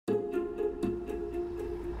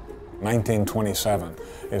1927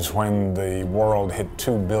 is when the world hit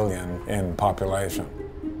 2 billion in population.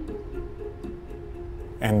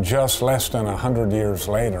 And just less than 100 years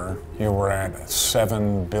later, you were at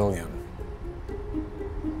 7 billion.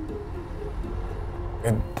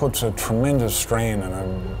 It puts a tremendous strain and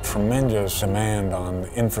a tremendous demand on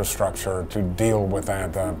infrastructure to deal with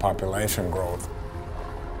that population growth.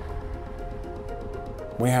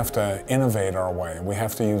 We have to innovate our way. We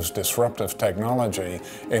have to use disruptive technology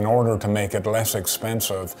in order to make it less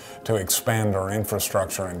expensive to expand our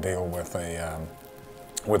infrastructure and deal with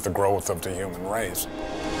the growth of the human race.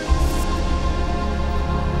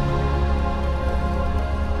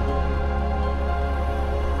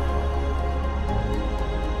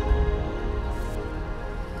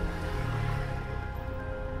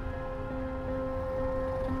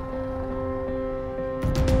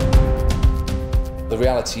 The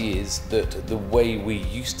reality is that the way we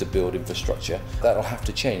used to build infrastructure, that'll have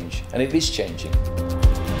to change, and it is changing.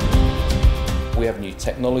 We have new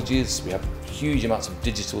technologies, we have huge amounts of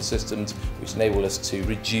digital systems which enable us to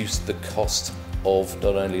reduce the cost of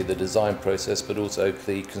not only the design process but also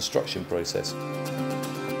the construction process.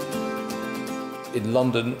 In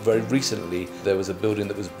London, very recently, there was a building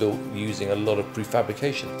that was built using a lot of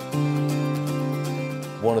prefabrication.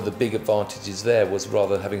 One of the big advantages there was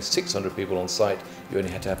rather than having 600 people on site, you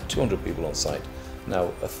only had to have 200 people on site.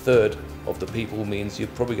 Now, a third of the people means you're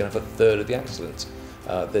probably going to have a third of the accidents.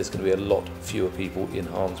 There's going to be a lot fewer people in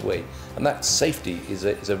harm's way. And that safety is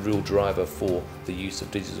a real driver for the use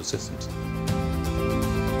of digital systems.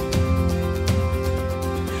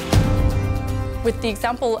 With the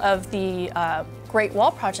example of the Great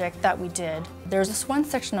Wall project that we did, there's this one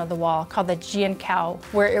section of the wall called the Jian Cow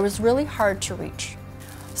where it was really hard to reach.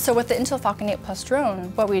 So with the Intel Falcon 8 Plus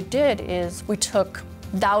drone, what we did is we took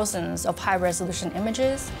thousands of high-resolution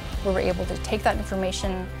images. We were able to take that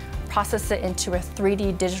information, process it into a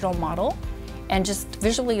 3D digital model, and just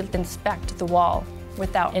visually inspect the wall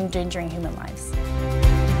without endangering human lives.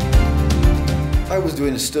 I was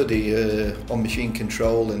doing a study on machine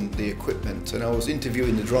control and the equipment, and I was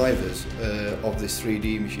interviewing the drivers of this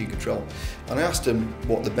 3D machine control, and I asked them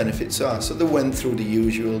what the benefits are. So they went through the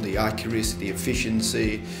usual, the accuracy, the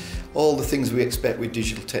efficiency, all the things we expect with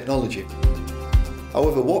digital technology.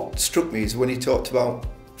 However, what struck me is when he talked about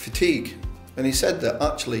fatigue, and he said that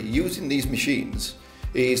actually using these machines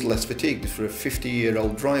is less fatigued for a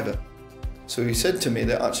 50-year-old driver. So he said to me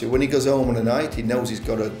that actually when he goes home on a night, he knows he's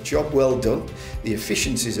got a job well done, the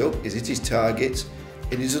efficiency's up, he's hit his targets,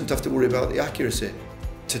 and he doesn't have to worry about the accuracy.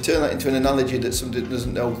 To turn that into an analogy that somebody that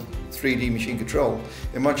doesn't know 3D machine control,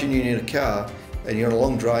 imagine you're in a car and you're on a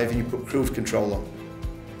long drive and you put cruise control on.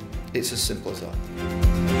 It's as simple as that.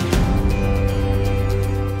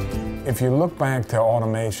 If you look back to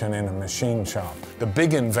automation in a machine shop, the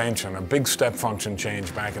big invention, a big step function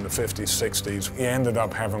change back in the 50s, 60s, you ended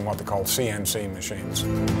up having what they call CNC machines.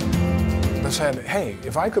 They said, hey,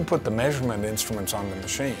 if I could put the measurement instruments on the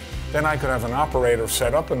machine, then I could have an operator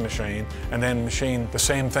set up a machine and then machine the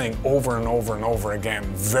same thing over and over and over again,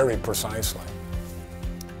 very precisely.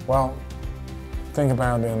 Well, think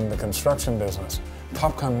about in the construction business,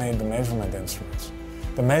 Topcon made the measurement instruments.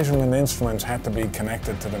 The measurement instruments had to be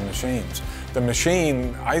connected to the machines. The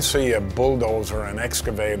machine, I see a bulldozer, an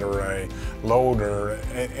excavator, a loader,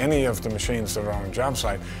 any of the machines that are on a job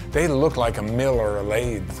site, they look like a mill or a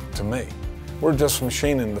lathe to me. We're just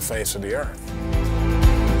machining the face of the earth.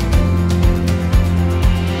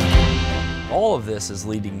 All of this is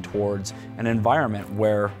leading towards an environment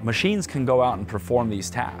where machines can go out and perform these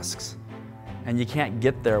tasks. And you can't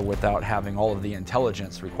get there without having all of the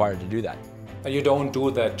intelligence required to do that. You don't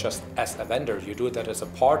do that just as a vendor, you do that as a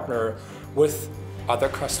partner with other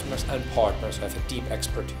customers and partners who have a deep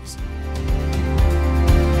expertise.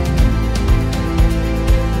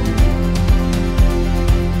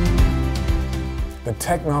 The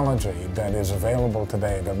technology that is available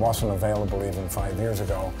today that wasn't available even 5 years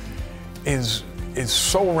ago is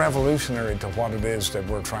so revolutionary to what it is that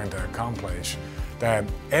we're trying to accomplish that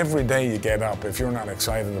every day you get up, if you're not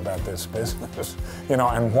excited about this business,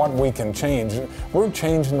 and what we can change, we're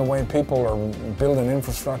changing the way people are building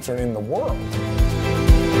infrastructure in the world.